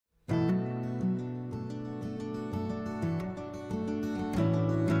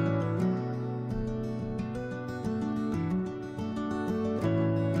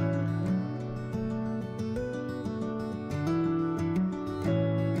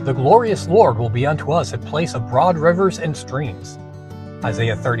The glorious Lord will be unto us a place of broad rivers and streams.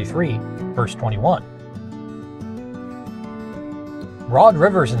 Isaiah 33, verse 21. Broad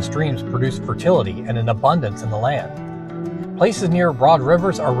rivers and streams produce fertility and an abundance in the land. Places near broad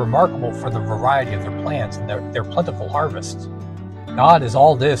rivers are remarkable for the variety of their plants and their plentiful harvests. God is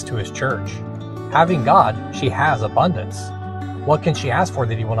all this to His church. Having God, she has abundance. What can she ask for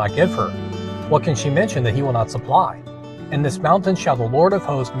that He will not give her? What can she mention that He will not supply? In this mountain shall the Lord of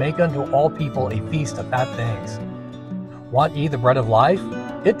hosts make unto all people a feast of fat things. Want ye the bread of life?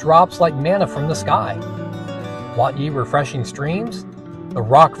 It drops like manna from the sky. Want ye refreshing streams? The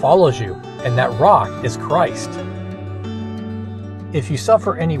rock follows you, and that rock is Christ. If you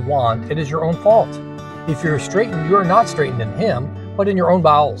suffer any want, it is your own fault. If you are straitened, you are not straitened in Him, but in your own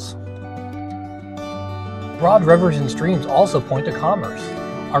bowels. Broad rivers and streams also point to commerce.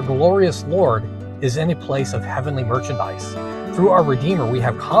 Our glorious Lord is in a place of heavenly merchandise. Through our Redeemer, we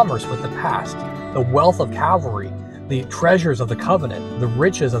have commerce with the past, the wealth of Calvary, the treasures of the covenant, the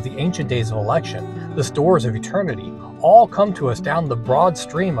riches of the ancient days of election, the stores of eternity, all come to us down the broad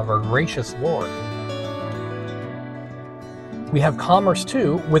stream of our gracious Lord. We have commerce,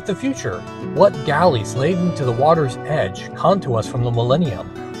 too, with the future. What galleys laden to the water's edge come to us from the millennium?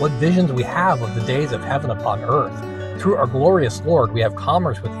 What visions we have of the days of heaven upon earth. Through our glorious Lord, we have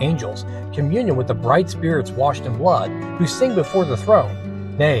commerce with angels, communion with the bright spirits washed in blood, who sing before the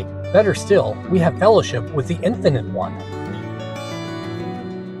throne. Nay, better still, we have fellowship with the Infinite One.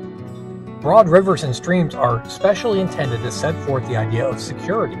 Broad rivers and streams are specially intended to set forth the idea of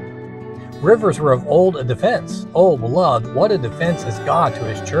security. Rivers were of old a defense. Oh, beloved, what a defense is God to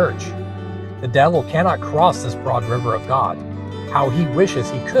His church! The devil cannot cross this broad river of God. How he wishes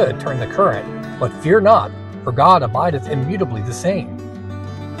he could turn the current, but fear not, for God abideth immutably the same.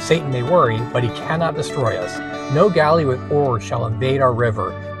 Satan may worry, but he cannot destroy us. No galley with oars shall invade our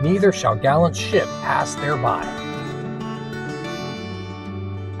river, neither shall gallant ship pass thereby.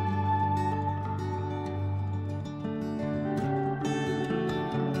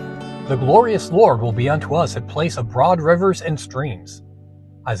 The glorious Lord will be unto us a place of broad rivers and streams.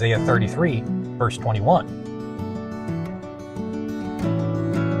 Isaiah 33, verse 21.